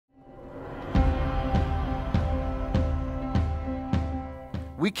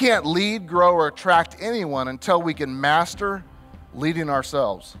We can't lead, grow, or attract anyone until we can master leading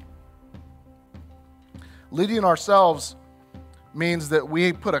ourselves. Leading ourselves means that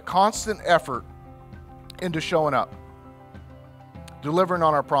we put a constant effort into showing up, delivering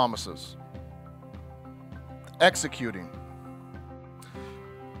on our promises, executing.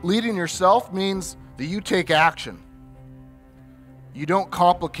 Leading yourself means that you take action. You don't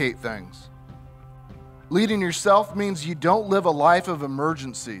complicate things. Leading yourself means you don't live a life of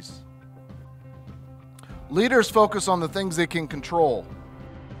emergencies. Leaders focus on the things they can control.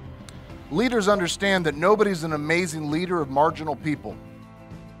 Leaders understand that nobody's an amazing leader of marginal people.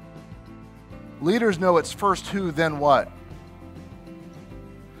 Leaders know it's first who, then what.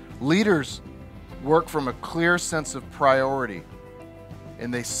 Leaders work from a clear sense of priority,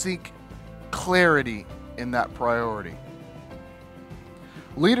 and they seek clarity in that priority.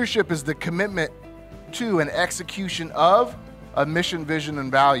 Leadership is the commitment to and execution of a mission, vision, and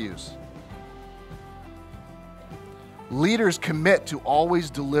values. Leaders commit to always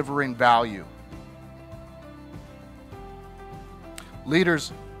delivering value.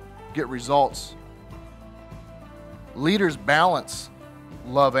 Leaders get results. Leaders balance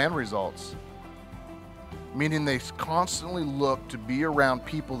love and results, meaning they constantly look to be around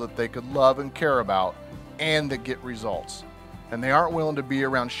people that they could love and care about and that get results. And they aren't willing to be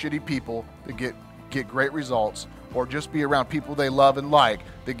around shitty people that get great results, or just be around people they love and like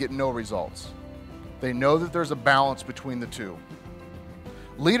that get no results. They know that there's a balance between the two.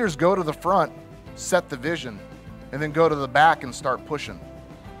 Leaders go to the front, set the vision, and then go to the back and start pushing.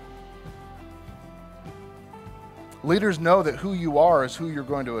 Leaders know that who you are is who you're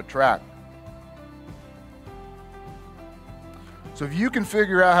going to attract. So if you can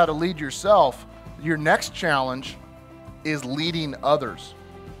figure out how to lead yourself, your next challenge is leading others.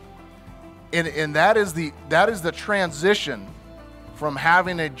 And that is the transition from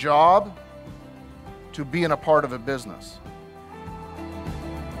having a job to being a part of a business.